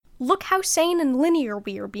Look How Sane and Linear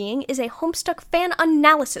We Are Being is a Homestuck fan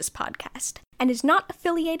analysis podcast and is not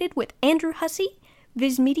affiliated with Andrew Hussey,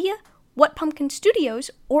 Viz Media, What Pumpkin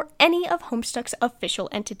Studios, or any of Homestuck's official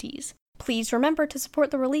entities. Please remember to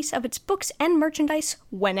support the release of its books and merchandise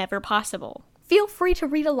whenever possible. Feel free to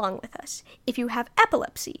read along with us. If you have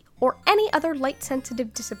epilepsy or any other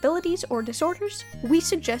light-sensitive disabilities or disorders, we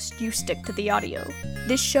suggest you stick to the audio.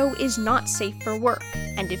 This show is not safe for work,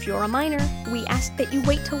 and if you're a minor, we ask that you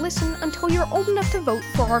wait to listen until you're old enough to vote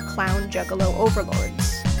for our clown juggalo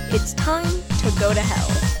overlords. It's time to go to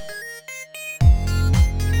hell.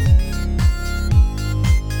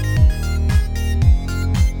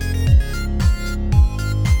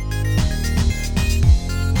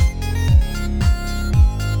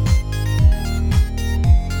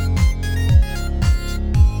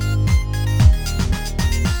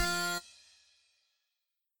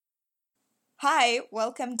 Hi,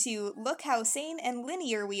 welcome to Look How Sane and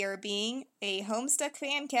Linear We Are Being, a Homestuck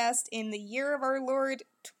fancast in the year of our Lord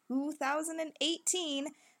 2018.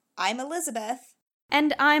 I'm Elizabeth.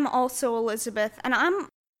 And I'm also Elizabeth, and I'm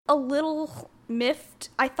a little miffed.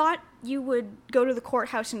 I thought you would go to the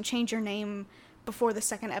courthouse and change your name before the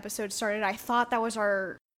second episode started. I thought that was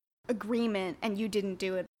our agreement, and you didn't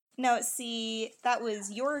do it. No, see, that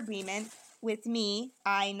was your agreement. With me,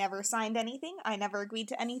 I never signed anything. I never agreed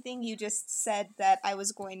to anything. You just said that I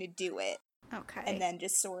was going to do it. Okay. And then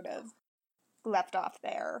just sort of left off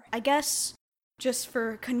there. I guess, just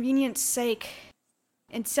for convenience sake,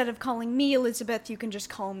 instead of calling me Elizabeth, you can just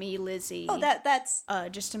call me Lizzie. Oh, that's...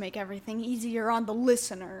 just to make everything easier on the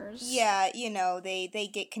listeners. Yeah, you know, they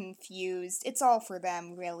get confused. It's all for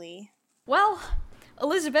them, really. Well,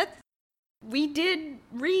 Elizabeth, we did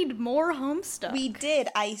read more Homestuck. We did.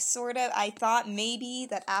 I thought maybe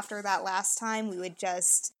that after that last time we would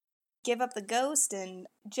just give up the ghost and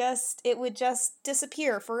it would just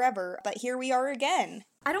disappear forever. But here we are again.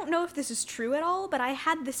 I don't know if this is true at all, but I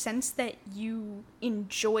had the sense that you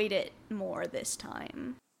enjoyed it more this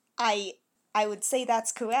time. I would say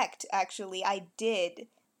that's correct, actually. I did.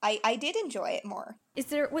 I did enjoy it more.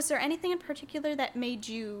 Was there anything in particular that made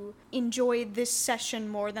you enjoy this session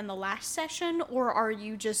more than the last session, or are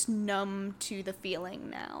you just numb to the feeling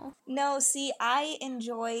now? No, see, I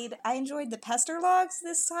enjoyed the pester logs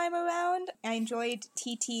this time around. I enjoyed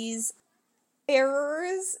TT's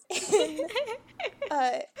errors in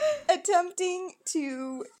attempting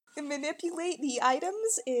to manipulate the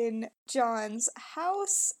items in John's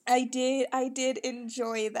house. I did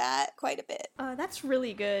enjoy that quite a bit. That's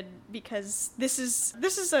really good, because this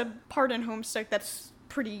is a part in Homestuck that's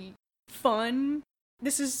pretty fun.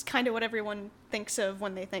 This is kind of what everyone thinks of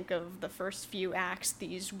when they think of the first few acts,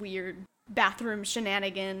 these weird bathroom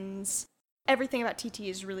shenanigans. Everything about TT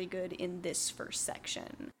is really good in this first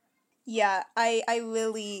section. Yeah, I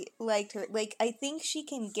really liked her. Like, I think she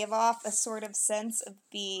can give off a sort of sense of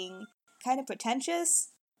being kind of pretentious.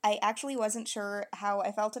 I actually wasn't sure how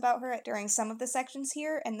I felt about her during some of the sections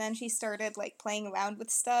here, and then she started, like, playing around with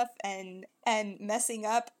stuff and messing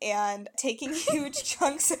up and taking huge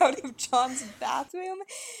chunks out of John's bathroom.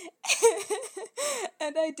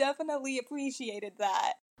 And I definitely appreciated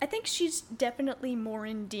that. I think she's definitely more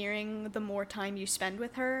endearing the more time you spend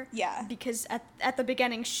with her. Yeah. Because at the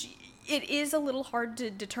beginning, it is a little hard to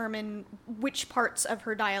determine which parts of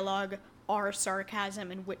her dialogue are sarcasm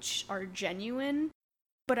and which are genuine,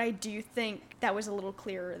 but I do think that was a little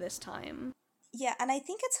clearer this time. Yeah, and I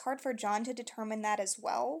think it's hard for John to determine that as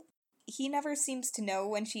well. He never seems to know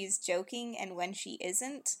when she's joking and when she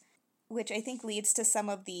isn't, which I think leads to some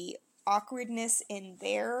of the awkwardness in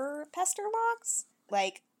their pester logs.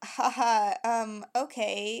 Like, haha,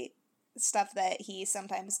 okay, stuff that he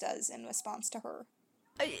sometimes does in response to her.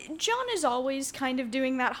 John is always kind of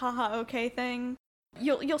doing that haha okay thing.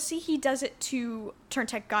 You'll see he does it to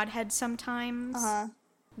Turntech Godhead sometimes,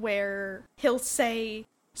 where he'll say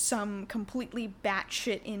some completely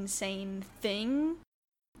batshit insane thing,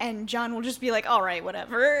 and John will just be like, alright,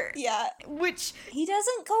 whatever. Yeah. Which... he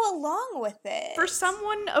doesn't go along with it. For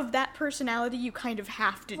someone of that personality, you kind of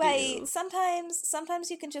have to do. Right.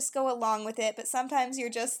 Sometimes you can just go along with it, but sometimes you're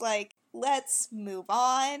just like, let's move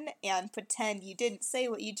on and pretend you didn't say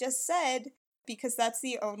what you just said, because that's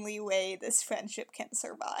the only way this friendship can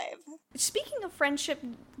survive. Speaking of friendship,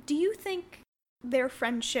 do you think their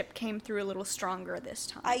friendship came through a little stronger this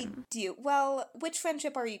time? I do. Well, which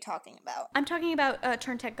friendship are you talking about? I'm talking about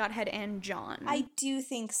Turntech Godhead and John. I do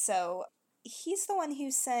think so. He's the one who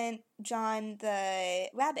sent John the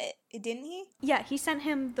rabbit, didn't he? Yeah, he sent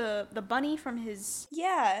him the bunny from his...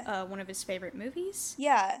 yeah. One of his favorite movies.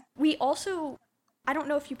 Yeah. We also... I don't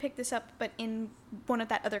know if you picked this up, but in one of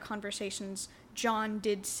that other conversations, John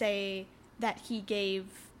did say that he gave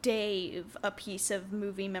Dave a piece of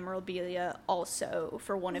movie memorabilia also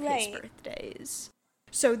for one of his birthdays.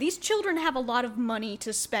 So these children have a lot of money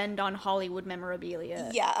to spend on Hollywood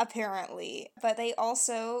memorabilia. Yeah, apparently. But they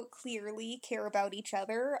also clearly care about each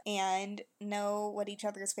other and know what each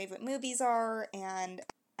other's favorite movies are, and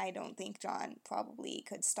I don't think John probably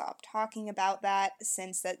could stop talking about that,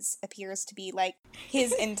 since that appears to be, like,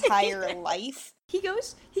 his entire life. He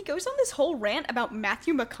goes on this whole rant about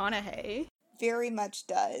Matthew McConaughey. Very much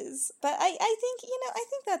does. But I think, I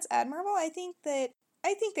think that's admirable. I think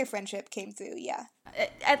their friendship came through, yeah.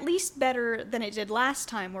 At least better than it did last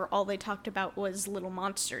time, where all they talked about was Little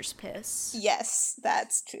Monster's piss. Yes,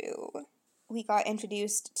 that's true. We got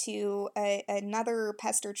introduced to another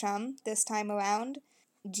pester chum this time around.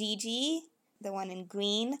 Gigi, the one in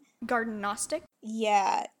green. Garden Gnostic?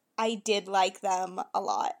 Yeah, I did like them a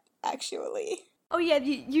lot, actually. Oh yeah,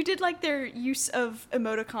 you did like their use of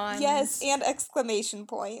emoticons. Yes, and exclamation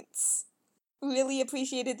points. Really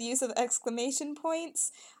appreciated the use of exclamation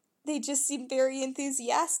points. They just seem very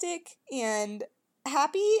enthusiastic and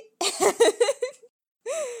happy. and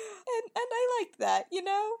I liked that,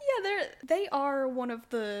 Yeah, they are one of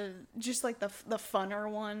the just like the funner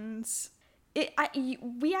ones.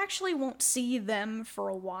 We actually won't see them for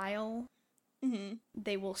a while. Mm-hmm.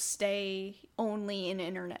 They will stay only in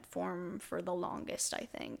internet form for the longest, I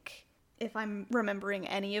think. If I'm remembering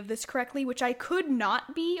any of this correctly, which I could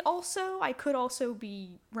not be also. I could also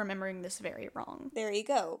be remembering this very wrong. There you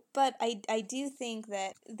go. But I do think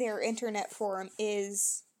that their internet forum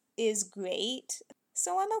is great,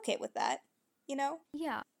 so I'm okay with that,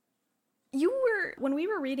 Yeah. When we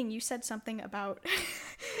were reading, you said something about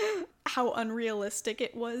how unrealistic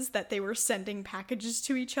it was that they were sending packages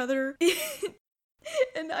to each other.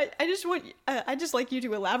 And I just like you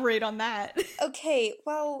to elaborate on that. Okay,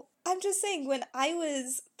 well, I'm just saying, when I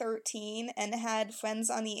was 13 and had friends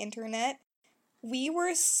on the internet, we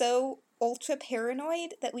were so ultra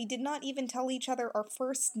paranoid that we did not even tell each other our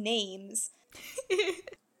first names.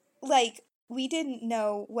 Like, we didn't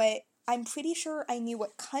know I'm pretty sure I knew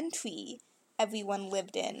what country everyone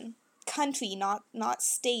lived in. Country, not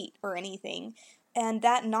state or anything. And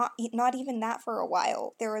that not even that for a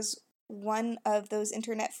while. There was one of those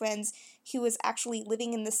internet friends who was actually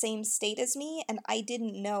living in the same state as me, and I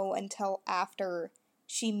didn't know until after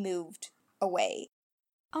she moved away.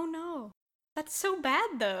 Oh no. That's so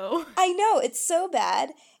bad, though. I know, it's so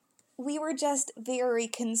bad. We were just very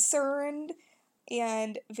concerned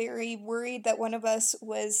and very worried that one of us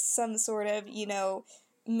was some sort of,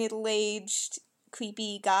 middle-aged,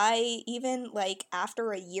 creepy guy, even, like,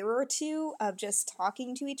 after a year or two of just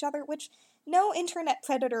talking to each other, which no internet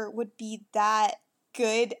predator would be that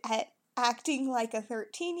good at acting like a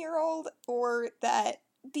 13-year-old or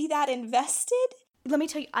be that invested. Let me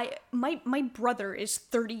tell you, my brother is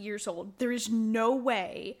 30 years old. There is no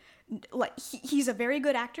way, like, he's a very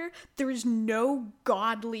good actor. There is no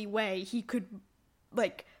godly way he could,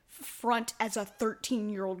 like, front as a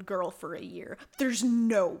 13-year-old girl for a year. There's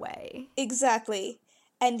no way. Exactly.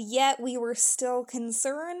 And yet we were still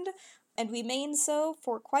concerned, and remain so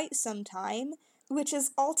for quite some time, which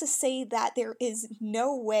is all to say that there is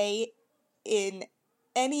no way in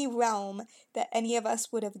any realm that any of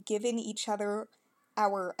us would have given each other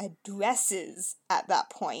our addresses at that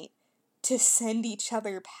point to send each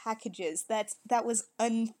other packages. That was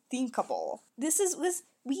unthinkable.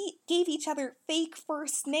 We gave each other fake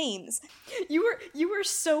first names. You were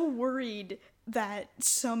so worried that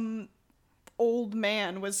some old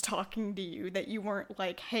man was talking to you that you weren't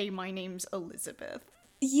like, hey, my name's Elizabeth.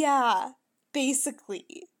 Yeah,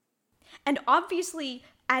 basically. And obviously,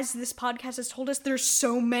 as this podcast has told us, there's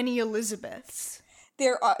so many Elizabeths.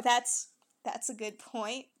 That's a good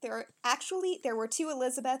point. There were 2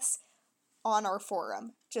 Elizabeths on our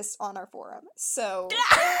forum. Just on our forum. So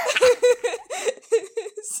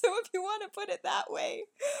so if you want to put it that way.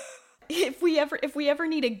 If we ever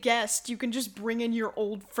need a guest, you can just bring in your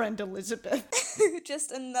old friend Elizabeth.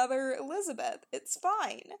 Just another Elizabeth. It's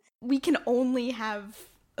fine. We can only have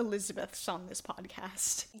Elizabeths on this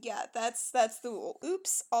podcast. Yeah, that's the rule.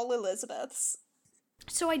 Oops, all Elizabeths.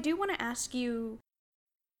 So I do want to ask you,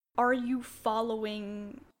 are you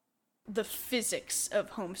following the physics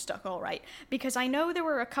of Homestuck all right? Because I know there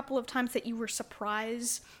were a couple of times that you were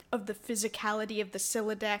surprised of the physicality of the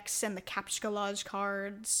Sylladex and the Capsculage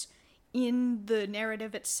cards in the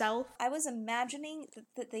narrative itself. I was imagining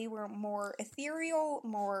that they were more ethereal,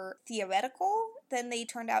 more theoretical than they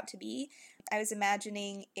turned out to be. I was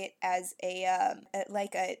imagining it as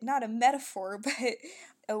not a metaphor, but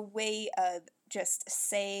a way of just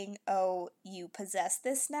saying, oh, you possess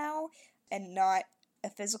this now. and not a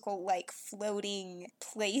physical, like, floating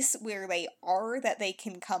place where they are that they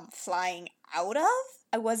can come flying out of.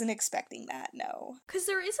 I wasn't expecting that, no. Because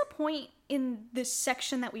there is a point in this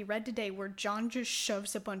section that we read today where John just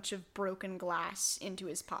shoves a bunch of broken glass into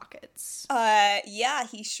his pockets. Yeah,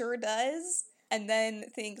 he sure does. And then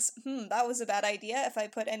thinks, that was a bad idea. If I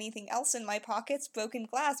put anything else in my pockets, broken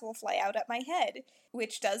glass will fly out at my head.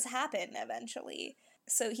 Which does happen eventually.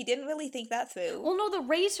 So he didn't really think that through. Well, no, the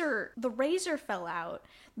razor fell out.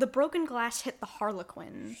 The broken glass hit the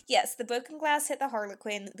Harlequin. Yes, the broken glass hit the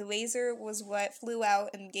Harlequin. The razor was what flew out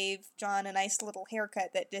and gave John a nice little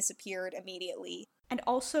haircut that disappeared immediately. And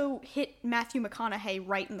also hit Matthew McConaughey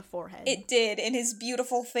right in the forehead. It did, in his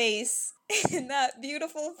beautiful face. In that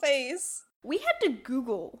beautiful face. We had to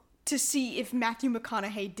Google to see if Matthew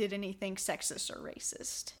McConaughey did anything sexist or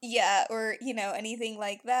racist. Yeah, or, anything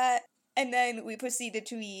like that. And then we proceeded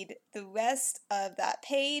to read the rest of that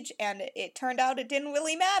page, and it turned out it didn't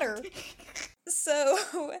really matter. So,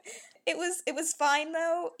 it was fine,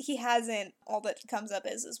 though. He hasn't, all that comes up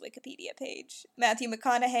is his Wikipedia page. Matthew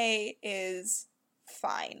McConaughey is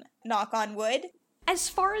fine. Knock on wood. As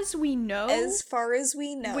far as we know.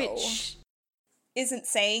 Which isn't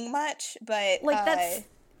saying much, but... Like, that's...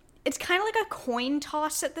 It's kind of like a coin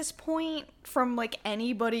toss at this point from, like,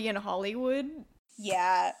 anybody in Hollywood.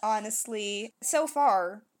 Yeah, honestly. So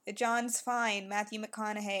far, John's fine. Matthew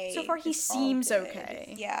McConaughey. So far, he seems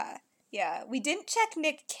okay. Yeah. We didn't check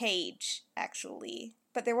Nick Cage, actually.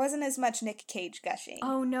 But there wasn't as much Nick Cage gushing.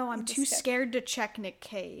 Oh, no, I'm too scared to check Nick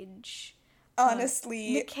Cage.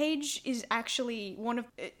 Honestly. Nick Cage is actually one of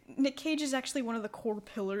the core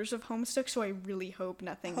pillars of Homestuck, so I really hope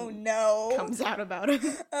nothing comes out about him.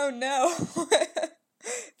 Oh, no.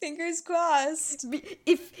 Fingers crossed.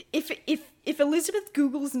 If Elizabeth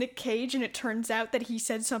Googles Nick Cage and it turns out that he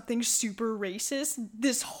said something super racist,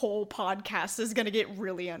 this whole podcast is gonna get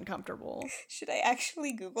really uncomfortable. Should I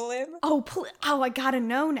actually Google him? Oh, I gotta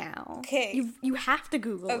know now. Okay, you have to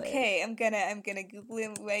Google it. Okay, I'm gonna Google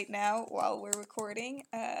him right now while we're recording.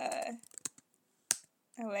 Oh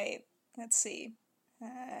wait, let's see.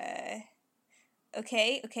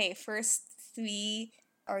 Okay. First 3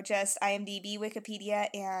 are just IMDb, Wikipedia,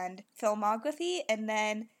 and filmography, and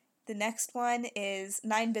then the next one is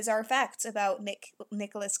 9 bizarre facts about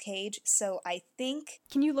Nicolas Cage, so I think...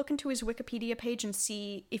 Can you look into his Wikipedia page and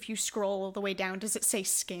see if you scroll all the way down, does it say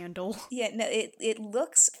scandal? Yeah, no, it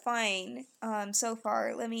looks fine, so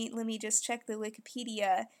far. Let me just check the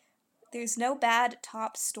Wikipedia. There's no bad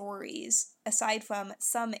top stories, aside from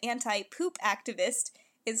some anti-poop activist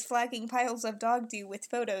is flagging piles of dog doo with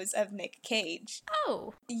photos of Nick Cage.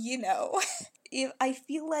 Oh. I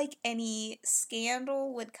feel like any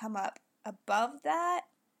scandal would come up above that.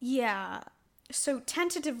 Yeah. So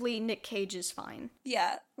tentatively, Nick Cage is fine.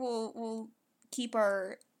 Yeah, we'll keep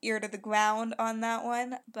our ear to the ground on that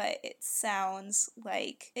one, but it sounds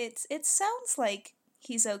like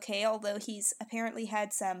he's okay, although he's apparently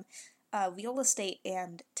had some real estate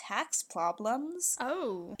and tax problems.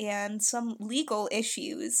 Oh. And some legal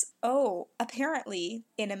issues. Oh, apparently,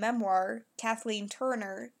 in a memoir, Kathleen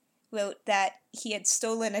Turner wrote that he had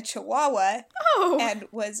stolen a chihuahua and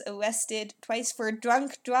was arrested twice for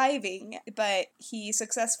drunk driving, but he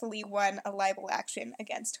successfully won a libel action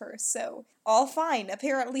against her, so all fine.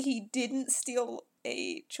 Apparently he didn't steal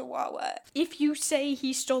a chihuahua. If you say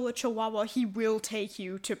he stole a chihuahua, he will take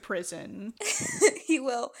you to prison. He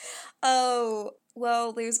will. Oh,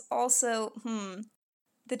 well, there's also,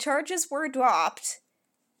 the charges were dropped,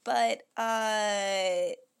 but,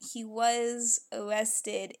 he was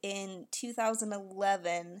arrested in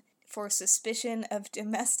 2011 for suspicion of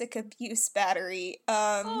domestic abuse battery.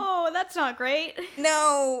 Oh, that's not great.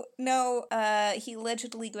 No, he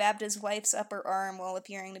allegedly grabbed his wife's upper arm while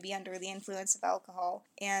appearing to be under the influence of alcohol,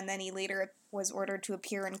 and then he later was ordered to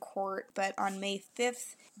appear in court, but on May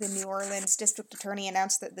 5th, the New Orleans district attorney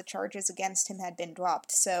announced that the charges against him had been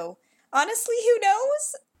dropped, so honestly, who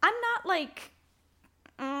knows? I'm not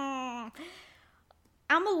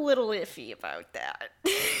I'm a little iffy about that.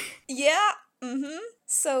 Yeah,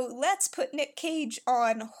 So let's put Nick Cage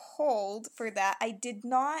on hold for that. I did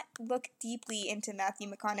not look deeply into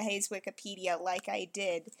Matthew McConaughey's Wikipedia like I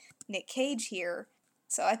did Nick Cage here,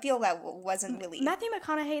 so I feel that wasn't really... Matthew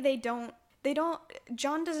McConaughey,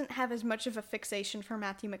 John doesn't have as much of a fixation for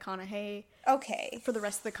Matthew McConaughey. Okay. For the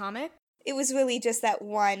rest of the comic. It was really just that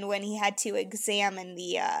one when he had to examine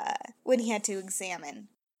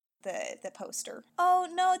the poster. Oh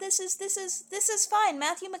no, this is fine.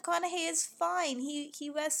 Matthew McConaughey is fine.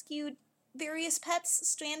 He rescued various pets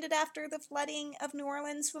stranded after the flooding of New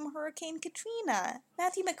Orleans from Hurricane Katrina.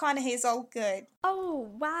 Matthew McConaughey's all good. Oh,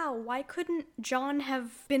 wow. Why couldn't John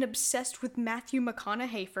have been obsessed with Matthew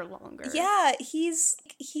McConaughey for longer? Yeah, he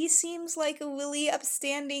seems like a really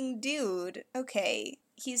upstanding dude. Okay,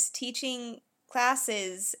 he's teaching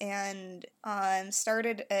classes and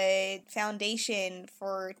started a foundation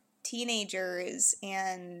for teenagers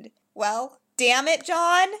and, well, damn it,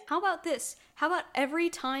 John! How about this? How about every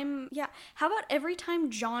time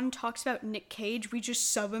John talks about Nick Cage, we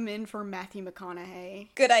just sub him in for Matthew McConaughey?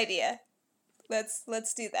 Good idea. Let's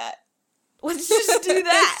do that. Let's just do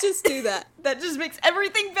that. Let's just do that. That just makes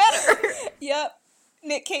everything better. Yep.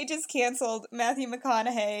 Nick Cage is canceled. Matthew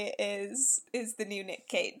McConaughey is the new Nick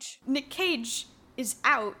Cage. Nick Cage is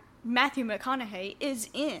out. Matthew McConaughey is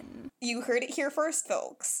in. You heard it here first,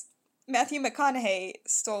 folks. Matthew McConaughey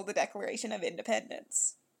stole the Declaration of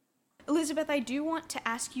Independence. Elizabeth, I do want to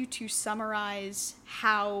ask you to summarize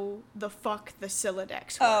how the fuck the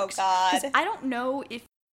Sylladex works. Oh, God. 'Cause I don't know if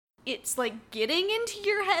it's, like, getting into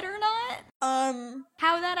your head or not.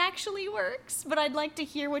 How that actually works, but I'd like to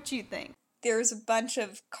hear what you think. There's a bunch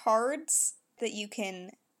of cards that you can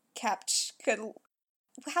capture.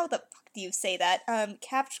 How the fuck do you say that?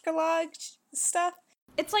 Capture stuff?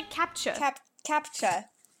 It's like CAPTCHA.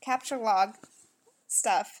 Capture log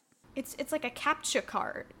stuff. It's like a CAPTCHA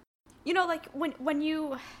card. You know, like when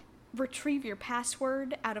you retrieve your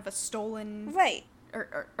password out of a stolen Right.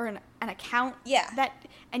 or an account. Yeah.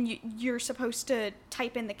 And you're supposed to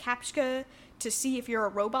type in the CAPTCHA to see if you're a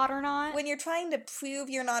robot or not. When you're trying to prove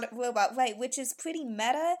you're not a robot, right, which is pretty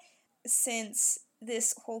meta since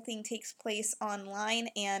this whole thing takes place online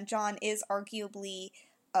and John is arguably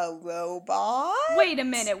a robot. Wait a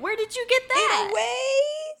minute, where did you get that? In a way?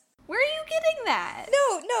 Where are you getting that?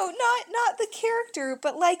 No, not the character,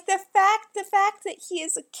 but like the fact that he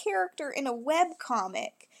is a character in a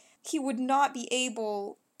webcomic. He would not be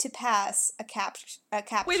able to pass a captcha.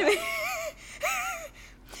 Wait a minute.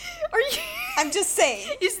 Are you? I'm just saying.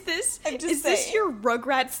 Is this your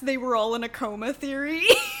Rugrats they were all in a coma theory?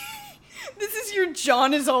 This is your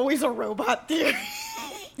John is always a robot theory.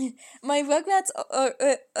 My Rugrats,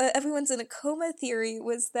 everyone's in a coma theory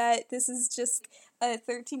was that this is just a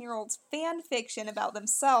 13-year-old's fan fiction about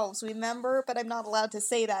themselves, remember? But I'm not allowed to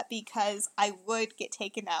say that because I would get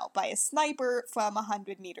taken out by a sniper from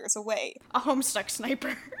 100 meters away. A Homestuck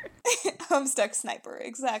sniper. Homestuck sniper,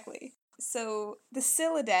 exactly. So the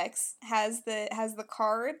Sylladex has the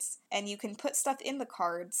cards, and you can put stuff in the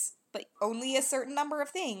cards, but only a certain number of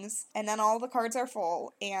things, and then all the cards are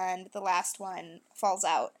full, and the last one falls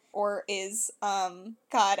out. Or is, God,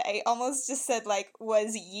 I almost just said, like,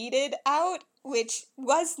 was yeeted out, which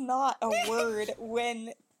was not a word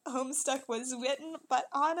when Homestuck was written, but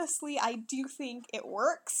honestly, I do think it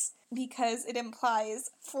works, because it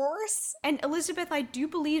implies force. And Elizabeth, I do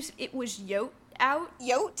believe it was yote out.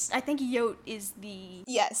 Yote? I think yote is the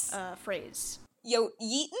yes phrase.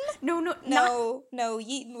 Yeetin? No,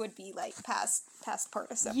 yeetin would be like past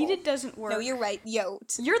participle. Yeeted doesn't work. No, you're right,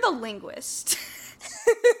 yote. You're the linguist.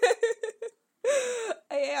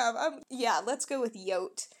 I am. Yeah, let's go with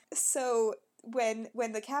yote. So when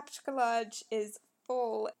the capture lodge is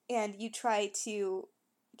full and you try to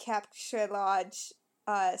capture lodge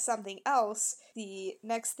something else, the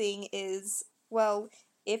next thing is, well,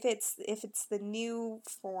 if it's the new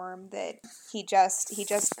form that he just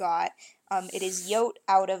got, it is yote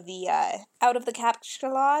out of the capture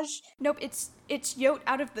lodge. Nope, it's yote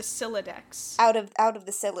out of the Sylladex. Out of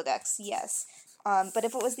the Sylladex, yes. But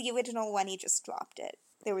if it was the original one, he just dropped it.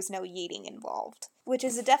 There was no yeeting involved, which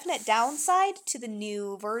is a definite downside to the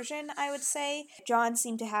new version, I would say. John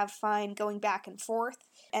seemed to have fun going back and forth,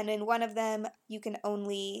 and in one of them, you can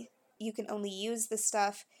only use the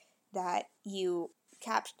stuff that you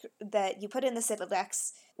put in the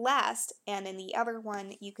Sylladex last, and in the other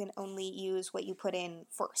one, you can only use what you put in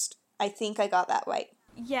first. I think I got that right.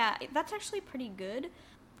 Yeah, that's actually pretty good.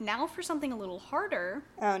 Now for something a little harder.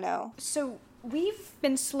 Oh no. So, we've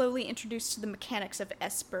been slowly introduced to the mechanics of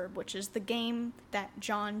Esper, which is the game that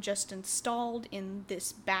John just installed in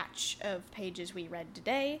this batch of pages we read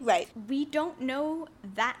today. Right. We don't know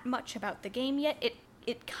that much about the game yet.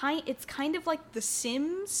 It's kind of like The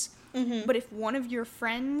Sims, but if one of your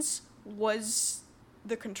friends was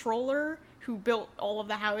the controller who built all of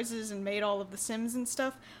the houses and made all of the Sims and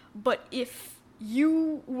stuff, but if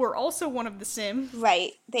you were also one of the Sims...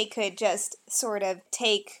 Right, they could just sort of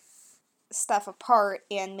take stuff apart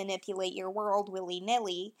and manipulate your world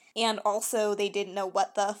willy-nilly, and also they didn't know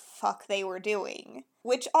what the fuck they were doing.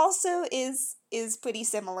 which also is pretty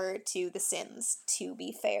similar to The Sims, to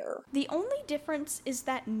be fair. The only difference is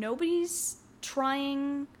that nobody's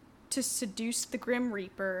trying to seduce the Grim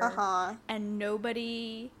Reaper, and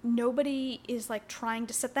nobody is like trying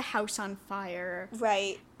to set the house on fire,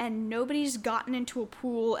 right? And nobody's gotten into a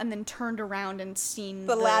pool and then turned around and seen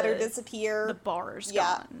the ladder disappear, the bar's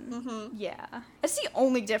gone. Yeah, that's the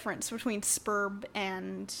only difference between Spurb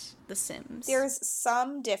and The Sims. There's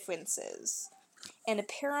some differences, and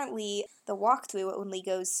apparently the walkthrough only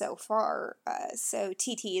goes so far, so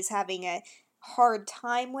TT is having a hard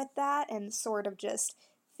time with that and sort of just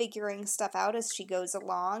figuring stuff out as she goes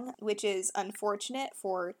along, which is unfortunate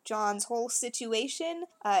for John's whole situation,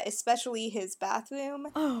 especially his bathroom,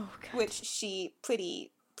 which she pretty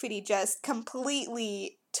just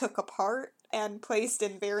completely took apart and placed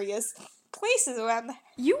in various places around the...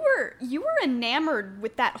 You were enamored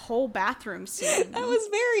with that whole bathroom scene. That was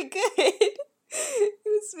very good. It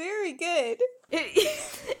was very good.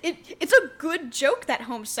 It's a good joke that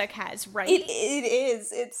Homestuck has, right? It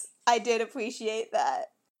is. I did appreciate that.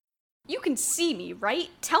 You can see me, right?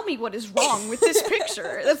 Tell me what is wrong with this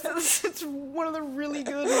picture. That's one of the really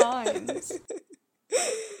good lines.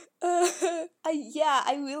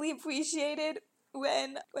 I really appreciated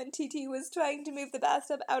when TT was trying to move the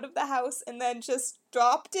bathtub out of the house and then just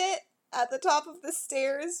dropped it at the top of the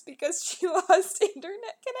stairs because she lost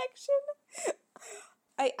internet connection.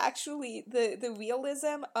 The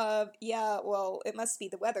realism of, it must be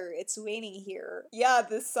the weather, it's raining here. Yeah,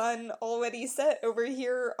 the sun already set over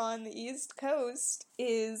here on the East Coast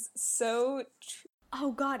is so...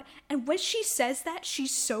 Oh god, and when she says that,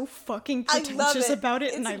 she's so fucking pretentious about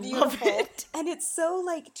it, and I love it. And it's so,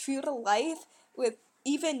 like, true to life with...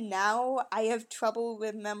 Even now, I have trouble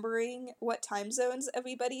remembering what time zones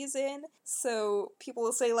everybody's in, so people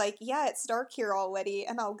will say, like, yeah, it's dark here already,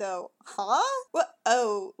 and I'll go, huh? What?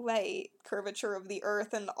 Oh, right, curvature of the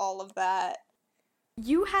earth and all of that.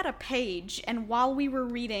 You had a page, and while we were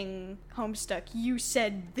reading Homestuck, you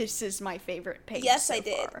said, this is my favorite page. Yes, so I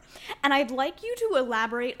did. Far. And I'd like you to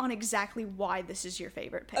elaborate on exactly why this is your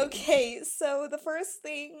favorite page. Okay, so the first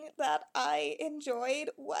thing that I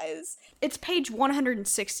enjoyed was... It's page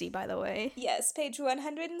 160, by the way. Yes, page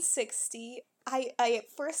 160. I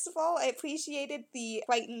first of all, I appreciated the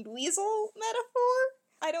frightened weasel metaphor.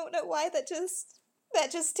 I don't know why that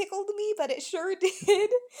just tickled me, but it sure did.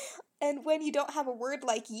 And when you don't have a word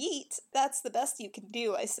like yeet, that's the best you can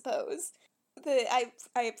do, I suppose. I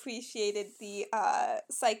appreciated the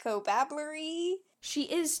psychobabblery. She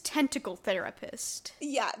is tentacle therapist.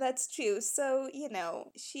 Yeah, that's true. So,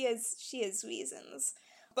 she has reasons.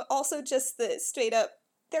 But also just the straight up,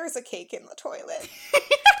 there's a cake in the toilet.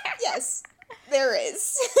 Yes, there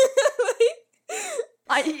is.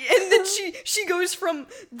 And then she goes from,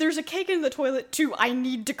 there's a cake in the toilet, to, I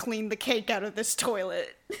need to clean the cake out of this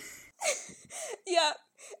toilet. Yeah,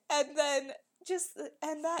 and then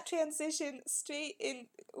and that transition straight in,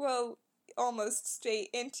 almost straight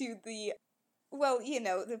into the,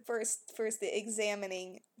 the first the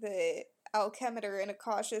examining the alchemeter in a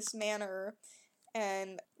cautious manner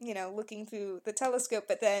and, looking through the telescope,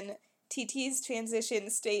 but then TT's transition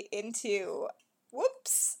straight into,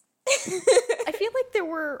 whoops. I feel like there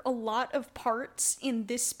were a lot of parts in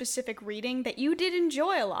this specific reading that you did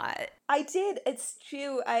enjoy a lot. I did. It's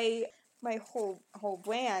true. My whole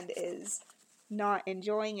brand is not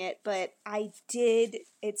enjoying it, but I did.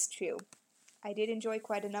 It's true. I did enjoy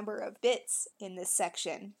quite a number of bits in this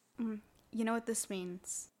section. You know what this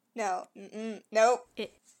means? No. Nope.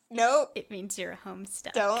 Nope. It means you're a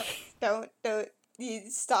Homestuck. Don't. You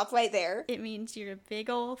stop right there. It means you're a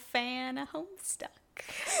big old fan of Homestuck.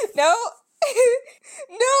 No!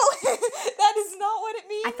 No! That is not what it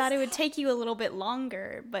means! I thought it would take you a little bit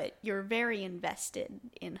longer, but you're very invested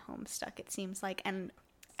in Homestuck, it seems like, and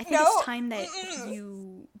I think it's time that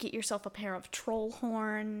you get yourself a pair of troll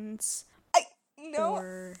horns. No.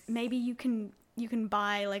 Or maybe you can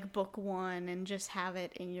buy, like, book one and just have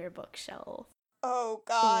it in your bookshelf. Oh,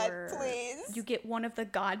 God, or please. You get one of the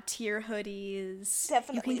God tier hoodies.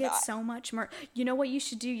 Definitely You can get not. so much more. You know what you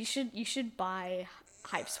should do? You should buy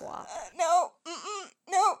Hive Swap. No.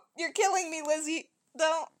 No. You're killing me, Lizzie.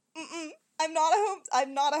 Don't. I'm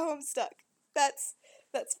not a Homestuck. That's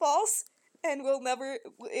false. And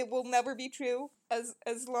it will never be true as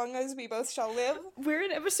long as we both shall live. We're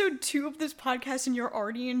in episode 2 of this podcast and you're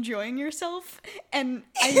already enjoying yourself, and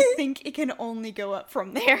I think it can only go up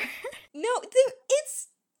from there. No, it's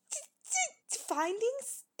finding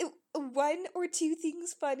one or two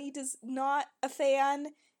things funny does not a fan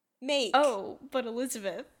make. Oh, but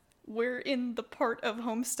Elizabeth, we're in the part of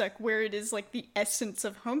Homestuck where it is like the essence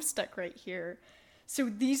of Homestuck right here. So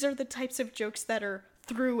these are the types of jokes that are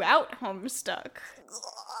throughout Homestuck.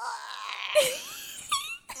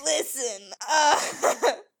 Listen,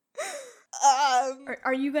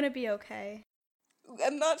 Are you gonna be okay?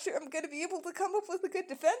 I'm not sure I'm gonna be able to come up with a good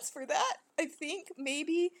defense for that. I think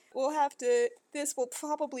maybe this will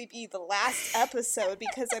probably be the last episode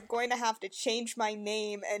because I'm going to have to change my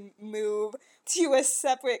name and move to a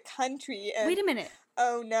separate country. And, Wait a minute.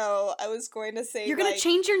 oh no, I was going to say You're gonna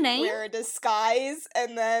change your name? wear a disguise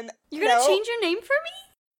and then... You're gonna change your name for me?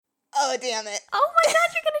 Oh, damn it. Oh my god,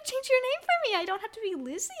 you're gonna change your name for me! I don't have to be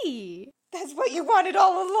Lizzie! That's what you wanted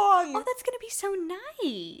all along! Oh, that's gonna be so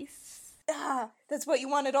nice! That's what you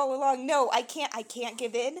wanted all along. No, I can't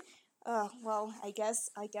give in. Well, I guess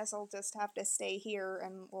I'll just have to stay here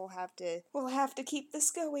and we'll have to keep this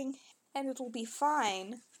going. And it'll be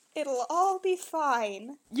fine. It'll all be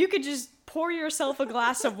fine. You could just pour yourself a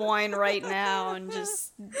glass of wine right now and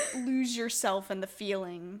just lose yourself in the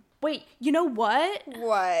feeling. Wait, you know what?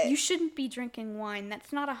 What? You shouldn't be drinking wine.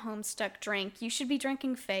 That's not a Homestuck drink. You should be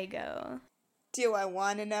drinking Faygo. Do I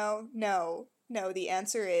want to know? No. No, the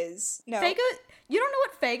answer is no. Faygo? You don't know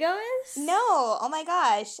what Faygo is? No, oh my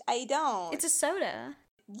gosh, I don't. It's a soda.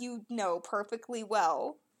 You know perfectly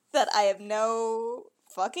well that I have no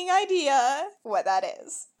fucking idea what that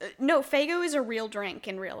is. No, Faygo is a real drink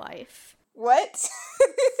in real life. What?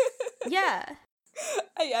 Yeah.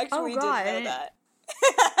 I actually didn't know that.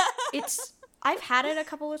 I've had it a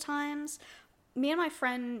couple of times. Me and my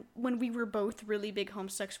friend, when we were both really big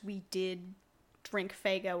Homestucks, we did drink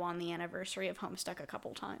Faygo on the anniversary of Homestuck a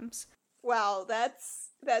couple times. Wow, that's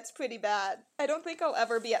pretty bad. I don't think I'll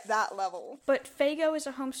ever be at that level. But Faygo is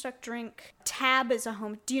a Homestuck drink. Tab is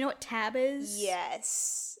Do you know what Tab is?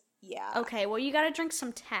 Yes. Yeah. Okay, well you gotta drink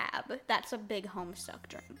some Tab. That's a big Homestuck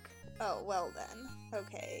drink. Oh, well then.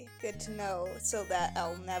 Okay, good to know, so that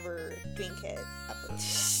I'll never drink it ever.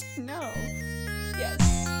 No.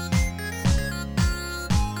 Yes.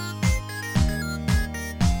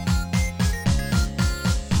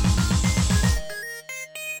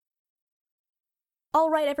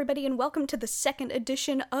 Alright, everybody, and welcome to the second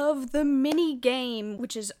edition of the mini game,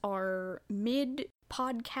 which is our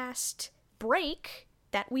mid-podcast break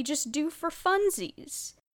that we just do for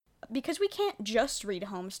funsies. Because we can't just read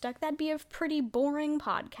Homestuck, that'd be a pretty boring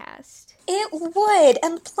podcast. It would,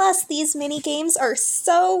 and plus these mini games are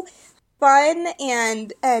so fun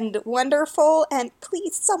and wonderful, and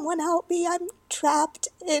please someone help me, I'm trapped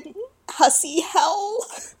in hussy hell.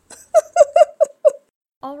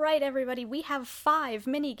 Alright, everybody, we have 5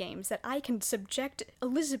 mini-games that I can subject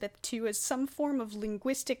Elizabeth to as some form of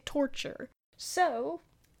linguistic torture. So,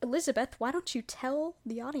 Elizabeth, why don't you tell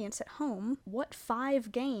the audience at home what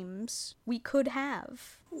 5 games we could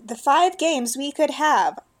have? The 5 games we could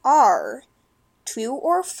have are True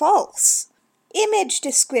or False, Image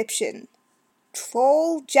Description,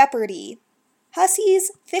 Troll Jeopardy,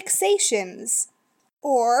 Hussy's Fixations,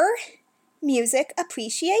 or Music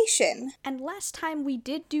Appreciation. And last time we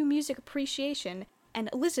did do music appreciation, and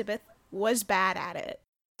Elizabeth was bad at it.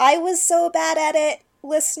 I was so bad at it,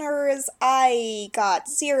 listeners. I got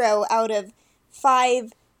 0 out of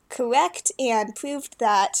 5 correct and proved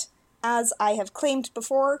that, as I have claimed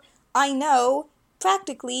before, I know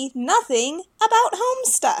practically nothing about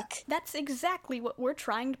Homestuck. That's exactly what we're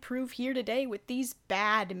trying to prove here today with these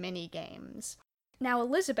bad mini-games. Now,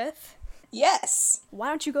 Elizabeth... Yes. Why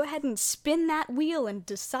don't you go ahead and spin that wheel and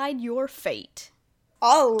decide your fate?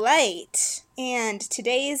 All right. And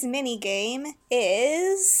today's minigame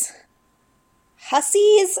is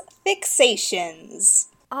Hussy's Fixations.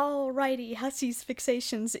 Alrighty, Hussy's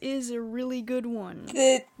Fixations is a really good one.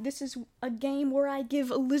 This is a game where I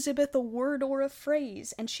give Elizabeth a word or a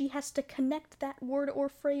phrase, and she has to connect that word or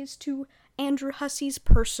phrase to Andrew Hussy's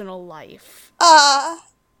personal life.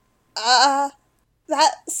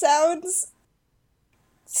 That sounds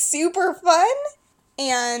super fun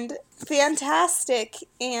and fantastic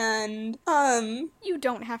and You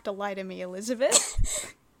don't have to lie to me,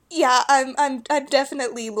 Elizabeth. Yeah, I'm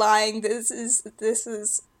definitely lying. This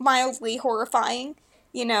is mildly horrifying.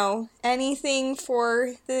 You know, anything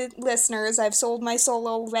for the listeners. I've sold my soul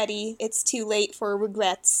already. It's too late for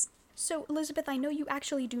regrets. So, Elizabeth, I know you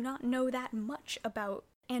actually do not know that much about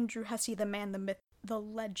Andrew Hussy, the man, the myth, the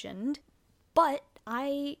legend, but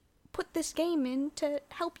I put this game in to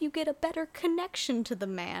help you get a better connection to the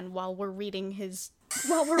man while we're reading his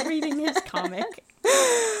comic.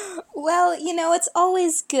 Well, you know, it's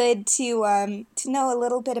always good to know a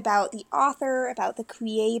little bit about the author, about the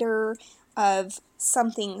creator of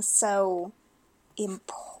something so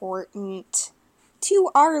important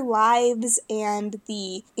to our lives and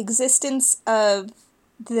the existence of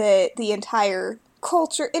the entire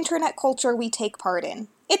internet culture we take part in.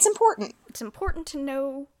 It's important. It's important to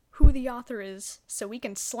know who the author is so we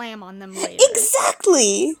can slam on them later.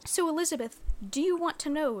 Exactly! So, Elizabeth, do you want to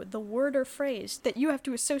know the word or phrase that you have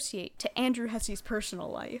to associate to Andrew Hussey's personal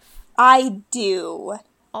life? I do.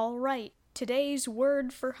 All right. Today's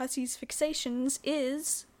word for Hussey's fixations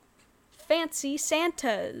is fancy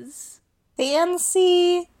Santas.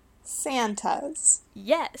 Fancy Santas.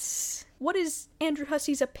 Yes. What is Andrew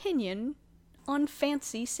Hussey's opinion on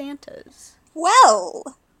fancy Santas?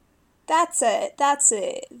 Well, that's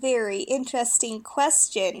a very interesting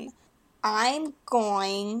question. I'm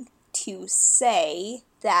going to say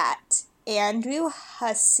that Andrew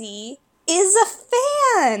Hussey is a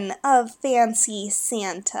fan of fancy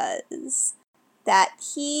Santas. That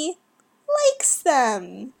he likes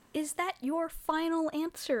them. Is that your final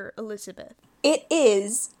answer, Elizabeth? It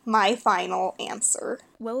is my final answer.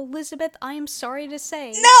 Well, Elizabeth, I am sorry to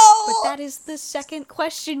say, No! but that is the second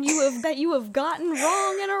question that you have gotten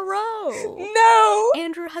wrong in a row. No!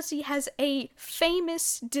 Andrew Hussey has a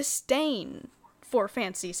famous disdain for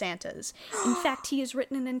fancy Santas. In fact, he has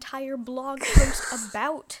written an entire blog post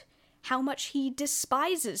about how much he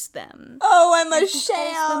despises them. Oh, I'm a He calls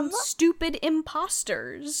sham. them stupid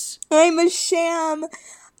imposters. I'm a sham.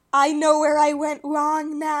 I know where I went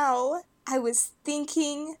wrong now. I was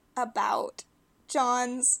thinking about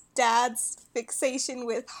John's dad's fixation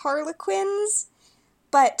with harlequins,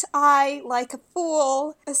 but I, like a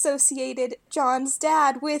fool, associated John's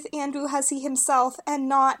dad with Andrew Hussey himself and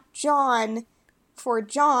not John, for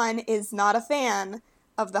John is not a fan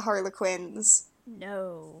of the harlequins.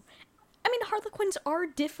 No. I mean, harlequins are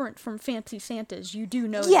different from fancy Santas. You do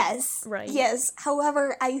know Yes, that, right? yes.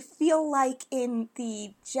 However, I feel like in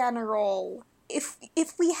the general, if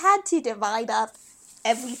we had to divide up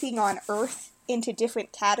everything on Earth into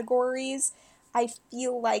different categories, I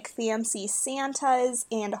feel like fancy Santas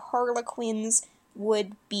and harlequins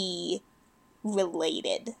would be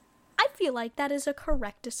related. I feel like that is a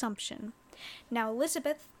correct assumption. Now,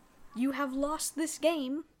 Elizabeth, you have lost this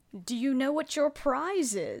game. Do you know what your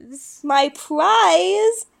prize is? My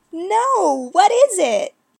prize? No, what is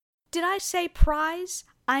it? Did I say prize?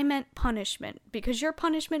 I meant punishment, because your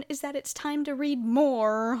punishment is that it's time to read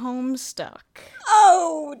more Homestuck.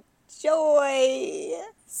 Oh, joy.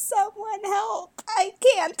 Someone help. I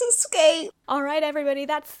can't escape. Alright, everybody,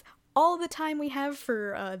 that's all the time we have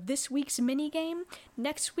for this week's minigame.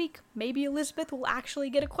 Next week, maybe Elizabeth will actually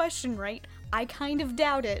get a question right. I kind of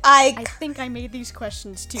doubt it. I think I made these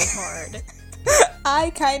questions too hard.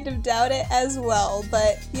 I kind of doubt it as well,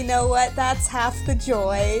 but you know what? That's half the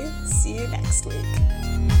joy. See you next week.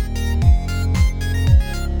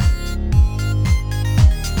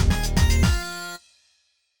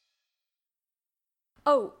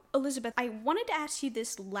 Oh, Elizabeth, I wanted to ask you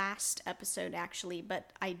this last episode, actually,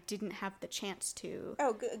 but I didn't have the chance to.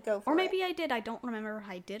 Oh, go for it. Or maybe I did. I don't remember if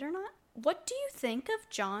I did or not. What do you think of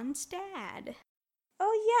John's dad?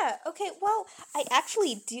 Oh, yeah. Okay, well, I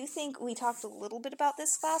actually do think we talked a little bit about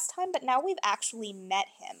this last time, but now we've actually met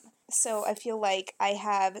him. So I feel like I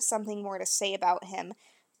have something more to say about him.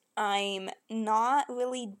 I'm not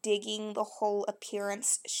really digging the whole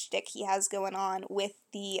appearance shtick he has going on with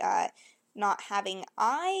the, not having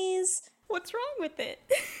eyes. What's wrong with it?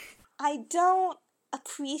 I don't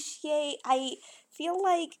appreciate, I feel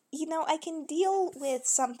like, I can deal with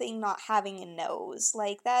something not having a nose.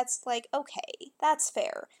 Like, that's, okay, that's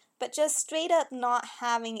fair. But just straight up not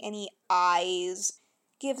having any eyes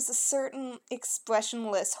gives a certain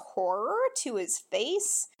expressionless horror to his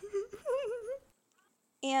face.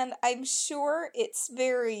 And I'm sure it's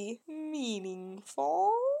very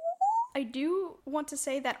meaningful. I do want to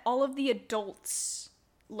say that all of the adults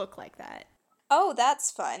look like that. Oh,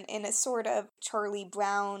 that's fun. In a sort of Charlie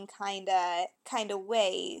Brown kinda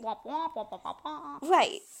way. Womp womp womp womp womp womp.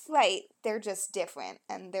 Right. They're just different,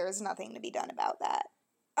 and there's nothing to be done about that.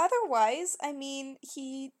 Otherwise, I mean,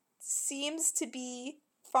 he seems to be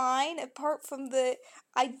fine, apart from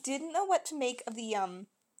I didn't know what to make of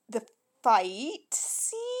the fight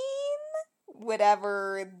scene?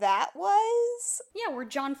 Whatever that was. Yeah, where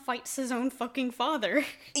John fights his own fucking father.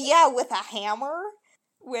 Yeah, with a hammer.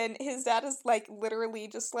 When his dad is, literally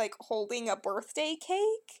just, holding a birthday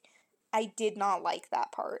cake. I did not like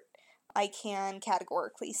that part. I can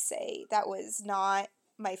categorically say that was not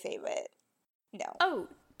my favorite. No. Oh,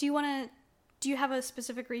 do you have a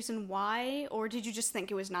specific reason why, or did you just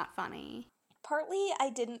think it was not funny? Partly,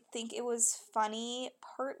 I didn't think it was funny.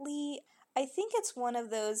 Partly, I think it's one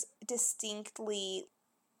of those distinctly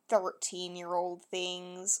 13-year-old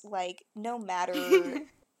things. No matter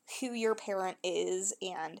who your parent is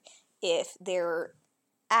and if they're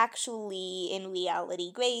actually in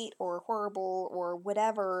reality great or horrible or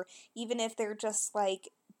whatever, even if they're just, like,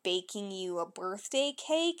 baking you a birthday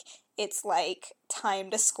cake, it's like, time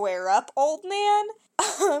to square up, old man.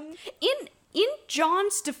 In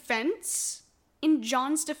John's defense,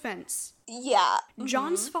 Yeah.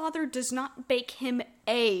 John's father does not bake him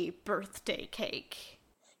a birthday cake.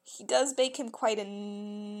 He does bake him quite a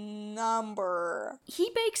number. He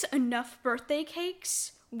bakes enough birthday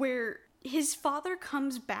cakes where his father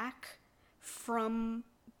comes back from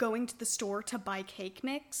going to the store to buy cake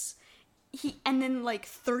mix. And then, like,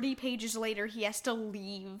 30 pages later, he has to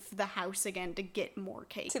leave the house again to get more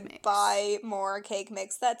cake mix. To buy more cake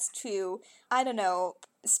mix. That's true. I don't know.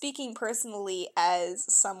 Speaking personally as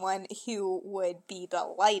someone who would be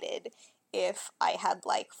delighted if I had,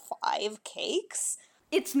 like, 5 cakes.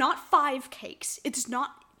 It's not 5 cakes. It's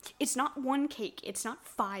not 1 cake. It's not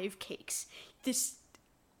 5 cakes. This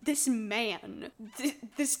man,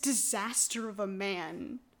 this disaster of a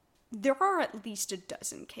man, there are at least a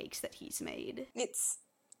dozen cakes that he's made. It's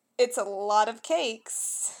a lot of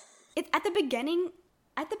cakes. At the beginning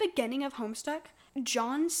of Homestuck,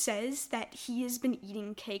 John says that he has been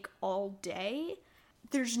eating cake all day.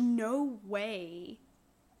 There's no way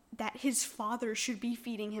that his father should be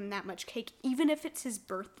feeding him that much cake, even if it's his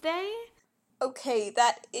birthday. Okay,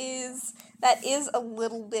 that is a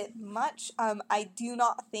little bit much. I do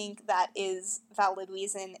not think that is valid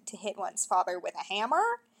reason to hit one's father with a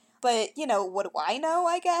hammer. But, you know, what do I know,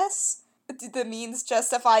 I guess? Do the means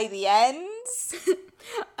justify the ends?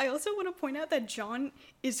 I also want to point out that John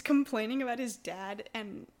is complaining about his dad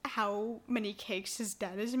and how many cakes his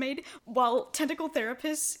dad has made, while Tentacle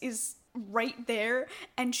Therapist is right there,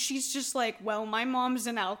 and she's just like, well, my mom's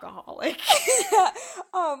an alcoholic.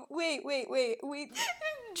 Wait.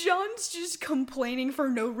 John's just complaining for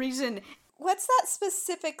no reason. What's that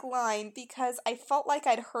specific line? Because I felt like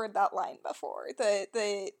I'd heard that line before.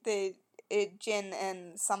 The gin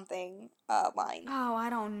and something line. Oh, I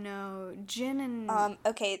don't know. Gin and...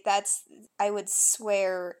 Okay, I would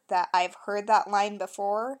swear that I've heard that line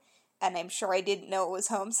before, and I'm sure I didn't know it was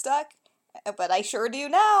Homestuck, but I sure do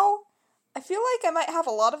now. I feel like I might have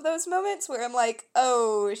a lot of those moments where I'm like,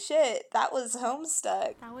 oh shit, that was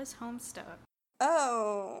Homestuck. That was Homestuck.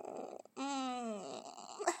 Oh.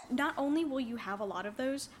 Not only will you have a lot of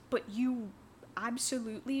those, but you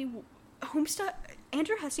absolutely... Homestuck...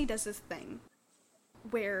 Andrew Hussie does this thing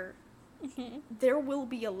where there will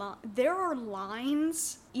be there are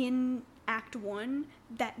lines in Act 1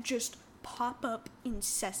 that just pop up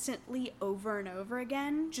incessantly over and over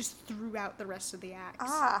again, just throughout the rest of the acts.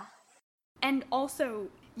 And also,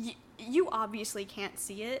 you obviously can't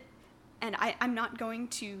see it, and I'm not going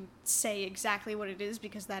to say exactly what it is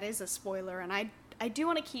because that is a spoiler, and I do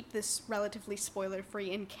want to keep this relatively spoiler-free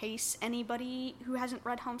in case anybody who hasn't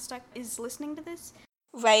read Homestuck is listening to this.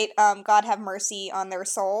 Right, God have mercy on their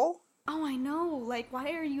soul. Oh, I know, like,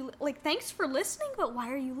 why are you, like, thanks for listening, but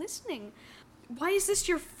why are you listening? Why is this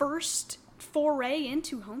your first foray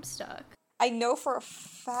into Homestuck? I know for a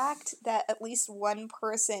fact that at least one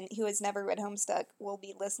person who has never read Homestuck will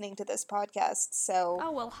be listening to this podcast, so...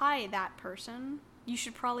 Oh, well, hi, that person. You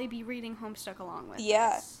should probably be reading Homestuck along with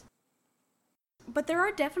us. But there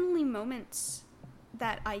are definitely moments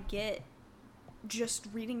that I get just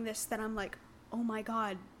reading this that I'm like, oh my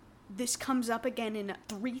god, this comes up again in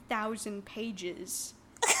 3,000 pages.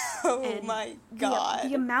 Oh my god.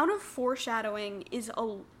 The amount of foreshadowing is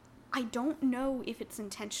I don't know if it's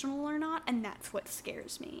intentional or not, and that's what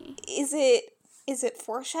scares me. Is it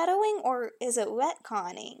foreshadowing or is it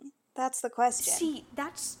retconning? That's the question. See,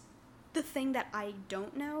 that's the thing that I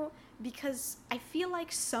don't know, because I feel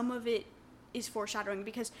like some of it is foreshadowing,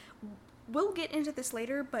 because we'll get into this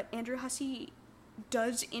later, but Andrew Hussie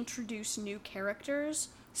does introduce new characters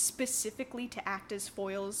specifically to act as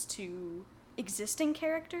foils to existing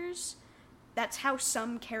characters. That's how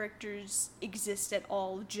some characters exist at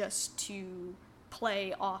all, just to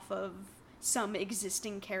play off of some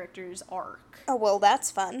existing character's arc. Oh, well,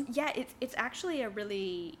 that's fun. Yeah, it's actually a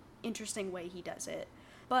really interesting way he does it.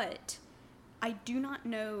 But I do not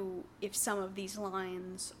know if some of these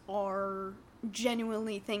lines are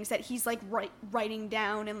genuinely things that he's, like, writing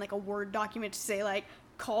down in, like, a Word document to say, like,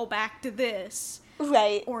 call back to this.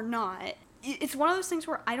 Right. Or not. It's one of those things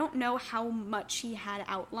where I don't know how much he had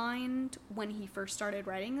outlined when he first started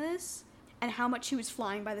writing this, and how much he was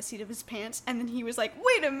flying by the seat of his pants, and then he was like,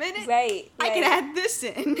 wait a minute, right. I can add this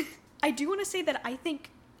in. I do want to say that I think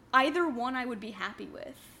either one I would be happy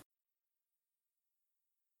with.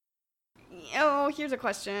 Oh, here's a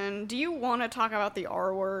question. Do you want to talk about the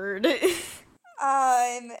R word?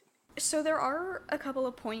 So there are a couple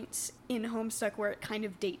of points in Homestuck where it kind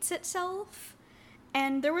of dates itself,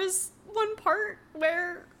 and there was one part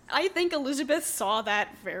where I think Elizabeth saw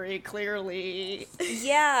that very clearly.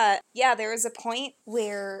 Yeah, there was a point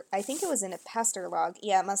where, I think it was in a pastor log,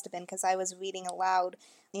 yeah, it must have been, because I was reading aloud,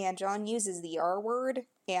 and John uses the R word,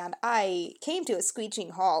 and I came to a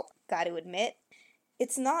screeching halt, gotta admit.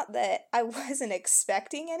 It's not that I wasn't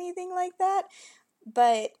expecting anything like that,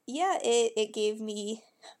 but yeah, it gave me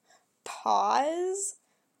pause,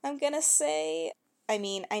 I'm gonna say. I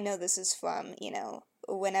mean, I know this is from,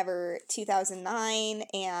 whenever 2009,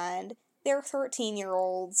 and they're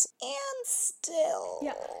 13-year-olds, and still...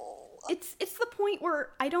 Yeah. It's the point where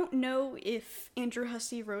I don't know if Andrew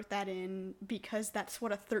Hussey wrote that in because that's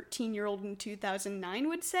what a 13-year-old in 2009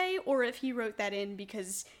 would say, or if he wrote that in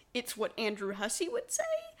because it's what Andrew Hussey would say.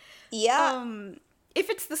 Yeah. If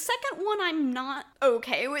it's the second one, I'm not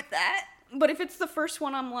okay with that. But if it's the first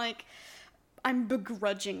one, I'm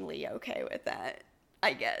begrudgingly okay with that,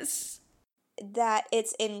 I guess. That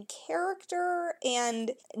it's in character,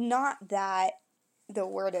 and not that the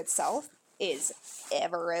word itself is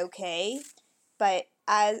ever okay, but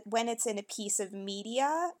when it's in a piece of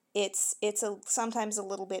media, it's sometimes a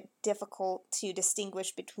little bit difficult to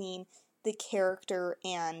distinguish between the character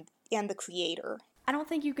and the creator. I don't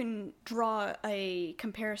think you can draw a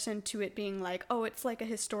comparison to it being like, oh, it's like a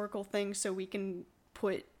historical thing, so we can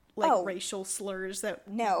put racial slurs that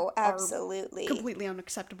absolutely are completely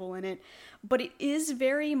unacceptable in it. But it is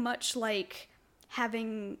very much like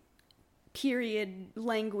having period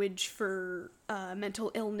language for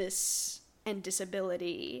mental illness and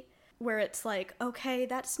disability, where it's like, okay,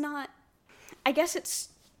 that's not... I guess it's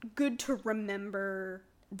good to remember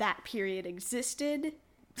that period existed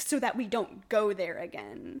so that we don't go there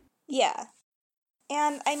again. Yeah.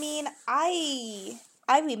 And, I mean, I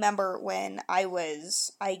remember when I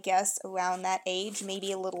was, I guess, around that age,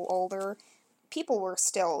 maybe a little older, people were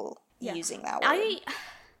still using that word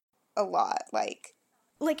a lot.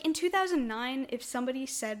 Like in 2009, if somebody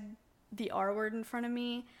said the R word in front of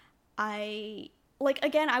me,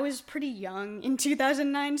 again, I was pretty young in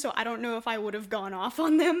 2009, so I don't know if I would have gone off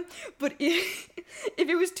on them, but if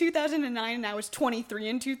it was 2009 and I was 23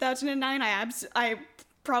 in 2009, I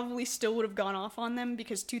probably still would have gone off on them,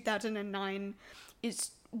 because 2009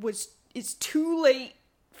 is too late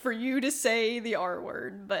for you to say the R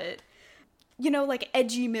word, but...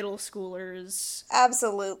 edgy middle schoolers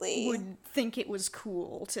absolutely would think it was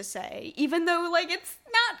cool to say, even though, it's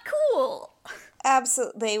not cool.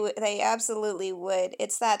 Absolutely, they absolutely would.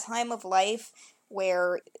 It's that time of life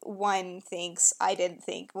where one thinks, I didn't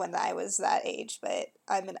think when I was that age, but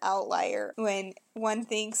I'm an outlier, when one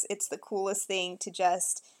thinks it's the coolest thing to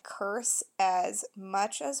just curse as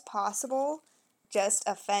much as possible, just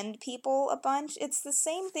offend people a bunch. It's the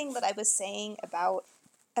same thing that I was saying about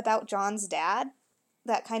John's dad,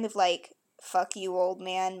 that kind of fuck you old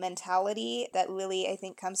man mentality that really, I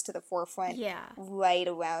think, comes to the forefront right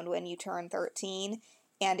around when you turn 13.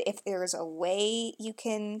 And if there's a way you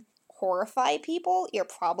can horrify people, you're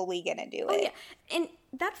probably gonna do it. Yeah. And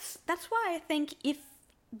that's why I think if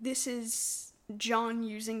this is John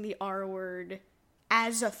using the R word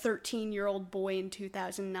as a 13-year-old boy in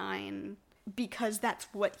 2009, because that's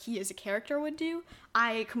what he as a character would do,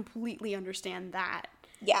 I completely understand that.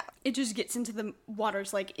 Yeah. It just gets into the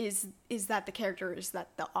waters, is that the character, is that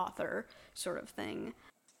the author, sort of thing.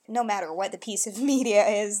 No matter what the piece of media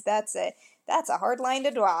is, that's a hard line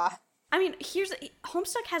to draw. I mean,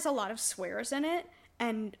 Homestuck has a lot of swears in it,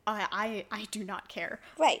 and I do not care.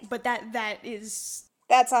 Right. But that is...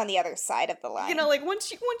 That's on the other side of the line.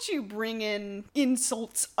 Once you bring in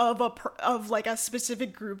insults of a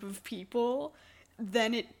specific group of people,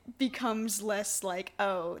 then it becomes less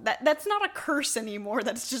that's not a curse anymore,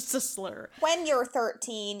 that's just a slur. When you're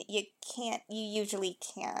 13, you usually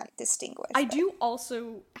can't distinguish. I do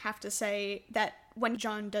also have to say that when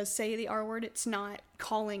John does say the R word, it's not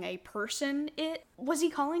calling a person it. Was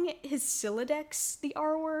he calling it his Sylladex the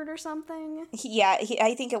R word or something? Yeah,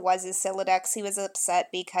 I think it was his Sylladex. He was upset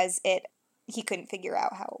because he couldn't figure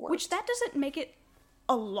out how it worked. Which, that doesn't make it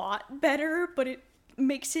a lot better, but it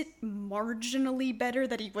makes it marginally better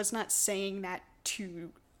that he was not saying that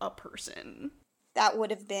to a person. That would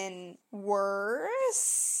have been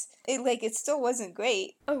worse. It still wasn't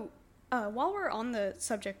great. Oh, while we're on the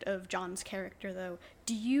subject of John's character, though,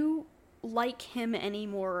 do you like him any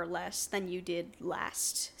more or less than you did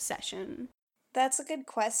last session? That's a good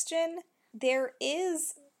question. There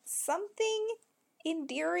is something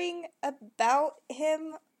endearing about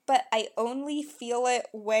him, but I only feel it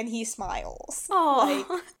when he smiles. Aw. Like,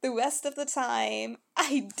 the rest of the time,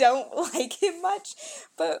 I don't like him much,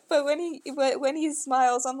 but when he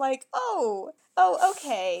smiles, I'm like, oh,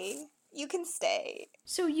 okay, you can stay.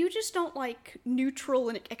 So you just don't like neutral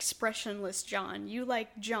and expressionless John. You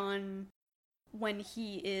like John when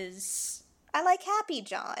he is... I like happy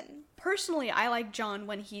John. Personally, I like John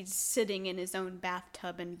when he's sitting in his own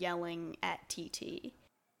bathtub and yelling at TT.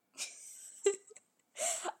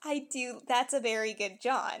 I do. That's a very good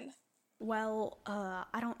John. Well,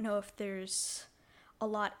 I don't know if there's a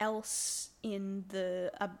lot else in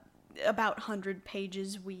the about 100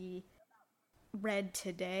 pages we read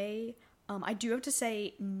today. I do have to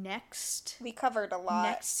say, we covered a lot.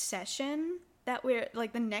 Next session that we're,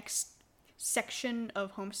 like, the next section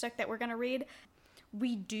of Homestuck that we're gonna read,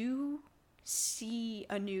 we do see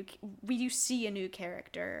a new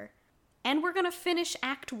character, and we're gonna finish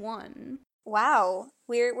Act 1. Wow,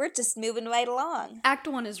 we're just moving right along. Act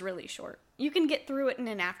 1 is really short. You can get through it in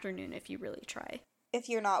an afternoon if you really try. If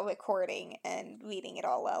you're not recording and reading it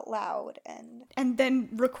all out loud and then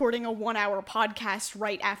recording a 1-hour podcast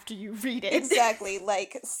right after you read it. Exactly,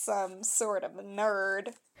 like some sort of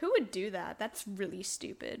nerd. Who would do that? That's really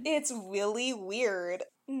stupid. It's really weird.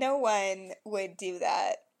 No one would do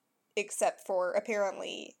that, except for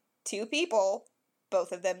apparently 2 people,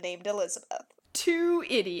 both of them named Elizabeth. 2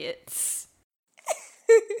 idiots.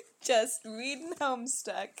 Just reading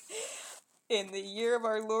Homestuck in the year of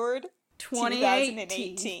our Lord,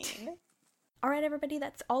 2018. Alright everybody,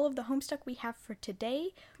 that's all of the Homestuck we have for today.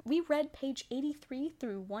 We read page 83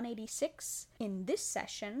 through 186 in this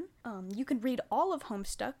session. You can read all of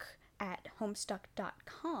Homestuck at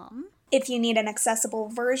homestuck.com. If you need an accessible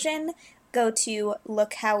version, go to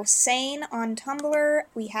Look How Sane on Tumblr.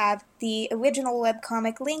 We have the original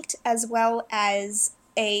webcomic linked, as well as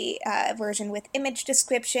a version with image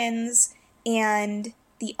descriptions, and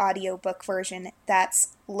the audiobook version.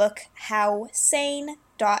 That's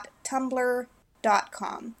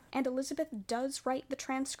lookhowsane.tumblr.com. And Elizabeth does write the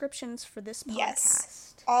transcriptions for this podcast.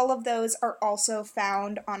 Yes. All of those are also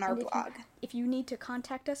found on our blog. If you need to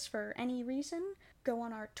contact us for any reason, go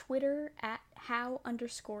on our Twitter at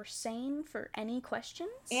how_sane for any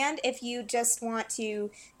questions. And if you just want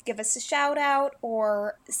to give us a shout out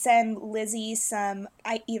or send Lizzie some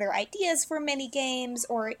either ideas for mini games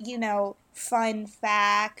or, fun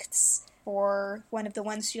facts for one of the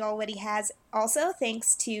ones she already has. Also,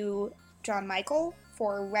 thanks to John Michael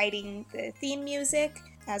for writing the theme music,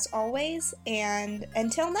 as always. And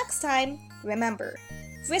until next time, remember,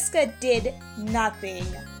 Vriska did nothing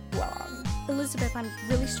wrong. Elizabeth, I'm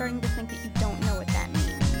really starting to think that you don't know what that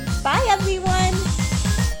means. Bye, everyone!